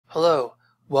Hello,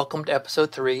 welcome to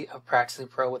episode 3 of Practicing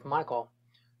Pro with Michael.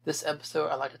 This episode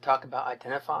I'd like to talk about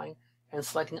identifying and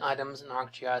selecting items in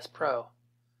ArcGIS Pro.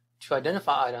 To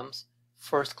identify items,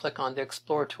 first click on the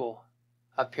Explore tool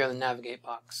up here in the Navigate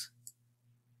box.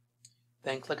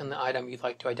 Then click on the item you'd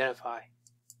like to identify.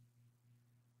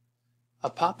 A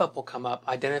pop-up will come up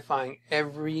identifying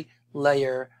every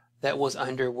layer that was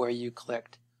under where you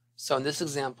clicked. So in this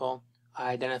example,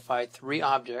 I identified 3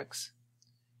 objects.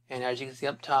 And as you can see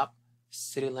up top,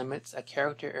 city limits, a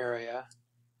character area,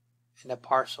 and a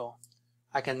parcel.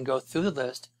 I can go through the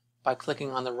list by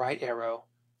clicking on the right arrow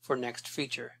for next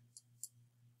feature.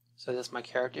 So this is my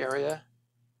character area,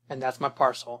 and that's my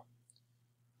parcel.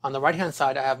 On the right hand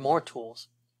side, I have more tools.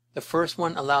 The first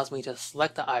one allows me to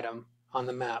select the item on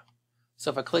the map.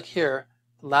 So if I click here,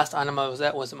 the last item I was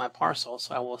at was in my parcel,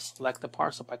 so I will select the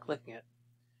parcel by clicking it.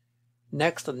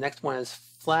 Next, the next one is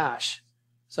flash.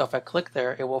 So if I click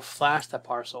there, it will flash the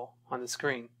parcel on the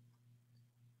screen.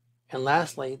 And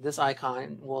lastly, this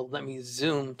icon will let me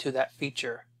zoom to that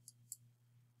feature.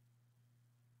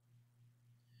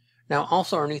 Now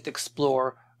also underneath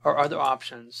Explore are other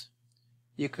options.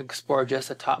 You can explore just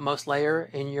the topmost layer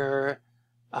in your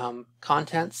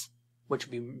contents, which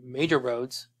would be major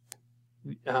roads.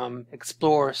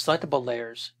 Explore selectable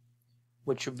layers,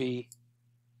 which would be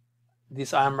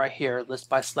this item right here, list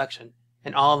by selection.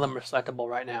 And all of them are selectable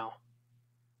right now.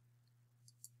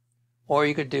 Or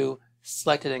you could do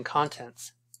selected in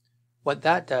contents. What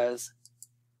that does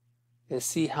is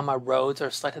see how my roads are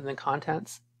selected in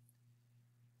contents.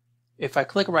 If I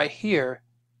click right here,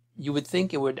 you would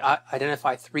think it would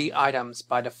identify 3 items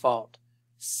by default: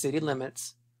 city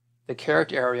limits, the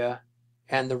character area,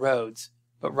 and the roads.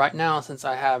 But right now, since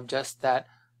I have just that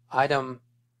item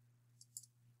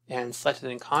and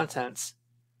selected in contents,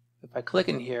 if I click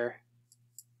in here,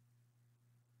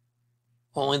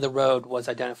 only the road was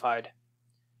identified.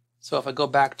 So if I go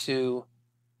back to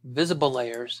visible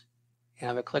layers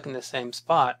and if I click in the same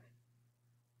spot,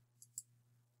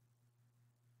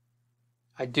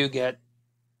 I do get,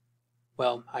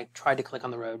 well, I tried to click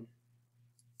on the road.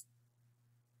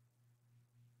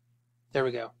 There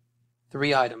we go.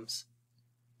 3 items: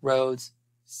 roads,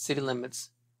 city limits,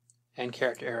 and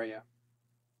character area.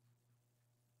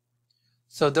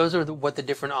 So those are what the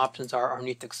different options are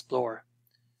underneath Explore.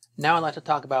 Now I'd like to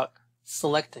talk about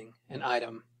selecting an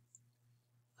item.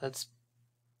 Let's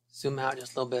zoom out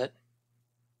just a little bit.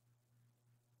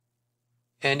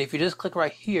 And if you just click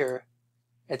right here,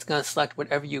 it's going to select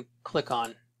whatever you click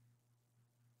on.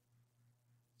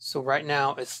 So right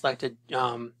now it's selected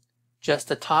just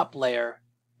the top layer,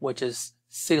 which is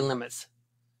city limits.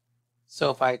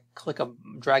 So if I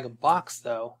drag a box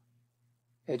though,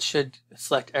 it should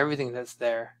select everything that's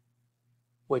there,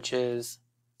 which is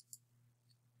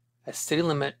a city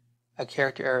limit, a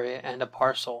character area, and a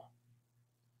parcel.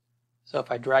 So if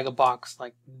I drag a box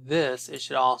like this, it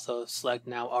should also select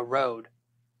now a road.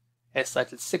 It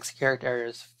selected 6 character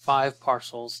areas, 5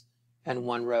 parcels, and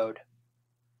 1 road.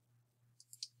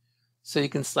 So you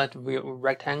can select a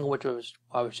rectangle, which was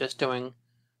what I was just doing,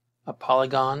 a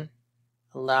polygon,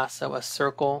 a lasso, a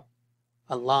circle,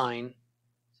 a line.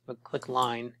 So I click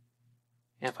line,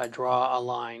 and if I draw a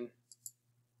line,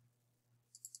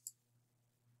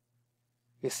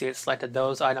 you see it selected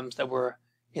those items that were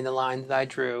in the line that I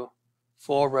drew: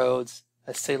 4 roads,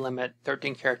 a city limit,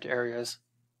 13 character areas.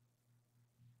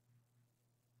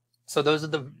 So those are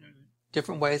the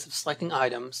different ways of selecting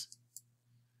items.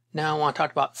 Now I want to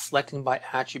talk about selecting by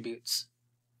attributes.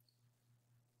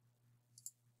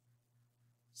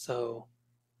 So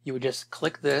you would just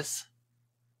click this,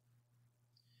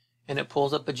 and it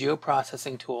pulls up a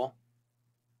geoprocessing tool.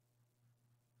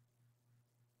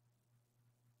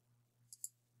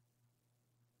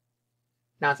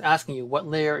 Now it's asking you, what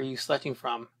layer are you selecting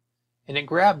from? And it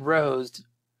grabbed roads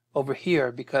over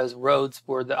here because roads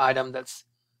were the item that's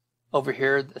over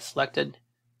here that's selected.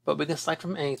 But we can select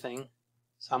from anything.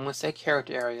 So I'm going to say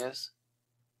character areas.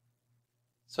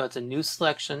 So it's a new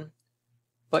selection,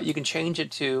 but you can change it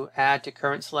to add to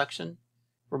current selection,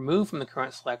 remove from the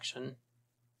current selection,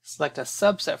 select a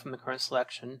subset from the current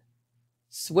selection,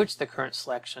 switch the current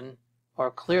selection,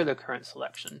 or clear the current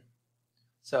selection.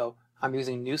 So I'm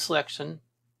using new selection.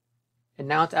 And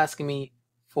now it's asking me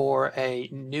for a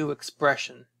new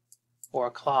expression or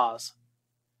a clause.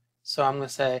 So I'm going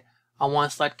to say I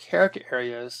want to select character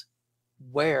areas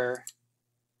where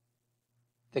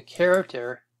the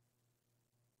character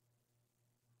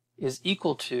is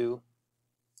equal to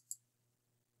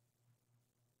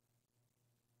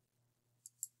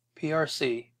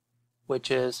PRC, which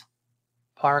is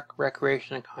Park,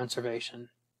 Recreation, and Conservation.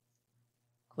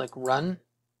 Click Run.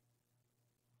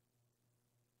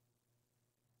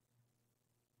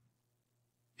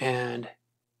 and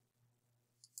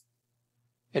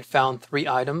it found 3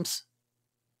 items.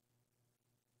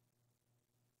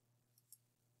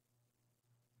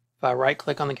 If I right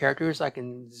click on the characters, I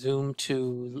can zoom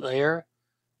to layer.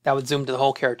 That would zoom to the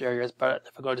whole character areas, but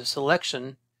if I go to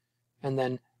selection and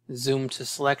then zoom to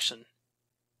selection,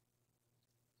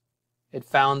 it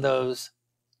found those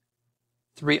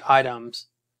 3 items.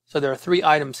 So there are 3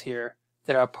 items here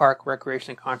that are park,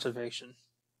 recreation, and conservation.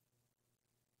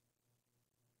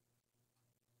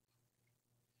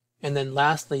 And then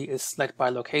lastly is select by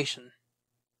location.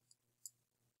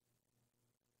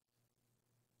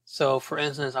 So for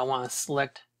instance, I want to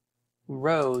select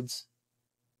roads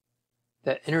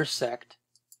that intersect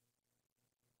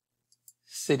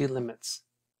city limits.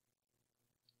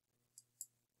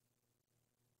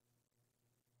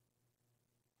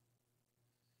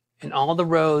 And all the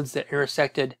roads that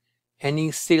intersected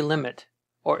any city limit,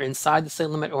 or inside the city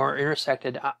limit, or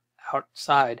intersected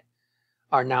outside,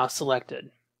 are now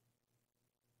selected.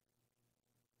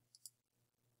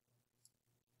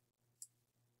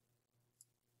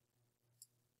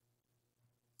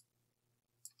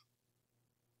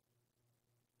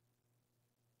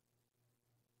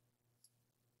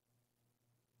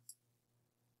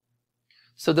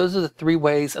 So those are the 3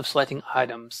 ways of selecting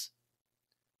items.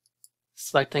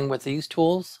 Selecting with these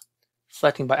tools,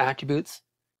 selecting by attributes,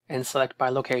 and select by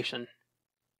location.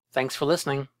 Thanks for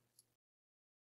listening.